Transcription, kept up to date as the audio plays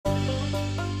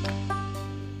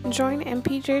Join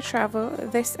MPJ Travel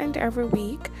this and every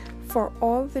week for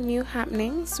all the new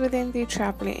happenings within the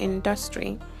traveling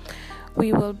industry.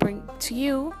 We will bring to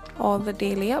you all the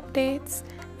daily updates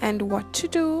and what to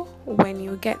do when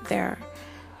you get there.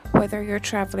 Whether you're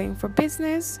traveling for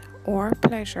business or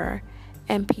pleasure,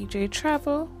 MPJ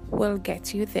Travel will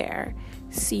get you there.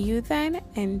 See you then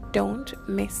and don't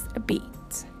miss a beat.